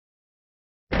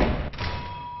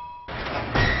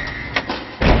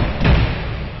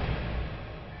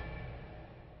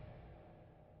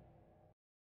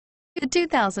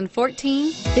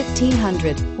2014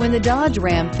 1500. When the Dodge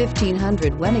Ram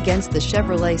 1500 went against the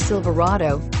Chevrolet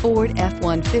Silverado, Ford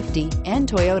F-150, and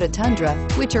Toyota Tundra,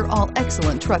 which are all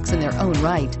excellent trucks in their own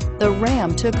right, the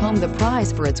Ram took home the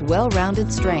prize for its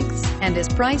well-rounded strengths and is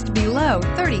priced below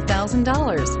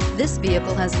 $30,000. This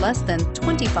vehicle has less than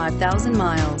 25,000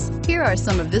 miles. Here are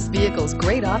some of this vehicle's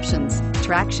great options: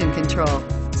 traction control,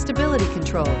 stability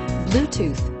control,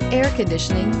 Bluetooth, air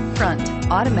conditioning, front,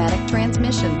 automatic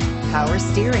transmission, power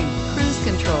steering, cruise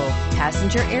control,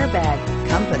 passenger airbag,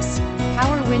 compass,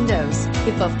 power windows.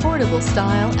 If affordable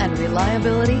style and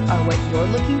reliability are what you're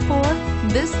looking for,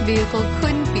 this vehicle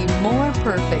couldn't be more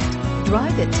perfect.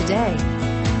 Drive it today.